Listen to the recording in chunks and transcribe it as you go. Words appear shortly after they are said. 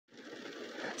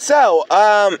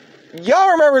Y'all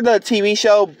remember the TV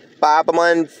show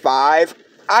Babylon 5?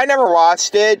 I never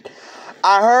watched it.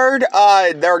 I heard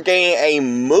they're getting a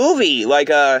movie, like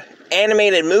a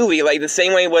animated movie, like the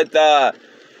same way with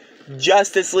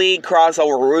Justice League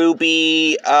crossover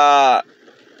Ruby, the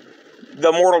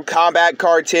Mortal Kombat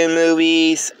cartoon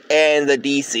movies, and the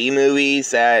DC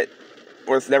movies that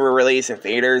was never released in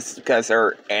theaters because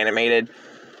they're animated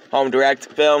home direct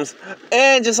films.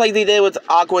 And just like they did with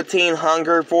Aqua Teen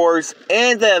Hunger Force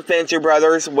and the Adventure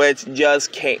Brothers, which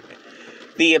just came,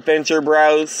 the Adventure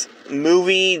Bros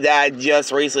movie that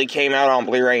just recently came out on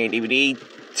Blu-ray and DVD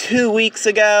 2 weeks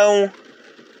ago,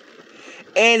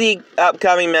 and the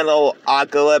upcoming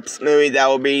Metalocalypse movie that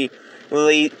will be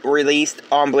released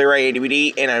on Blu-ray and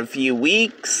DVD in a few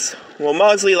weeks. Well,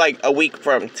 mostly like a week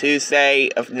from Tuesday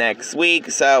of next week.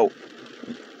 So,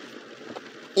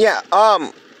 yeah,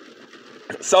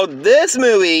 so this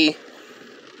movie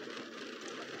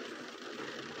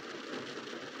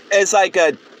is like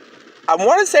I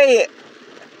want to say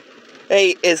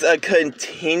is a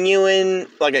continuing,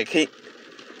 like a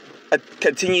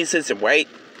continuous system, right?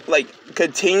 Like,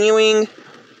 continuing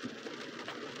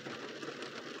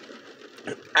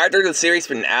after the series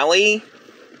finale.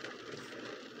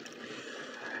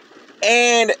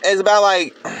 And it's about,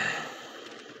 like,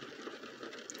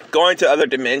 going to other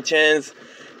dimensions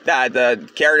that the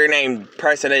character named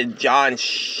President John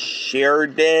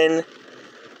Sheridan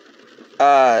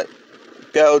go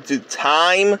to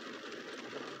time.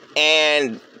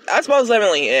 And that's most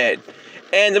definitely it.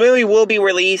 And the movie will be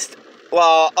released,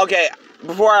 well, okay,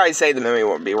 before I say the movie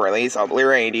will be released on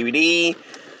Blu-ray and DVD,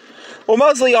 well,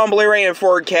 mostly on Blu-ray and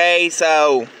 4K,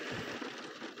 so,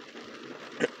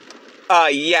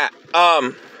 yeah,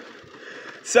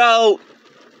 so,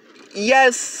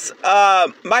 yes,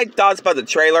 my thoughts about the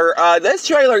trailer. This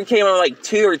trailer came out like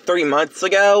 2 or 3 months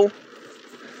ago,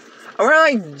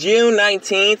 around like June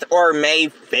 19th or May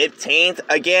 15th,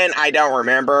 again, I don't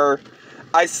remember.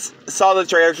 I saw the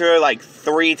trailer like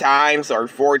 3 times or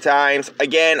 4 times,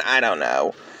 again, I don't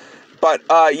know. But,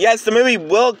 yes, the movie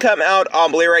will come out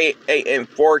on Blu-ray and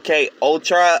 4K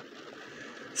Ultra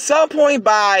some point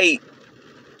by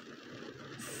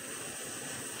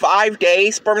 5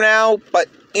 days from now. But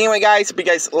anyway, guys, if you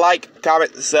guys like,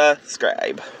 comment,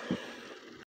 subscribe.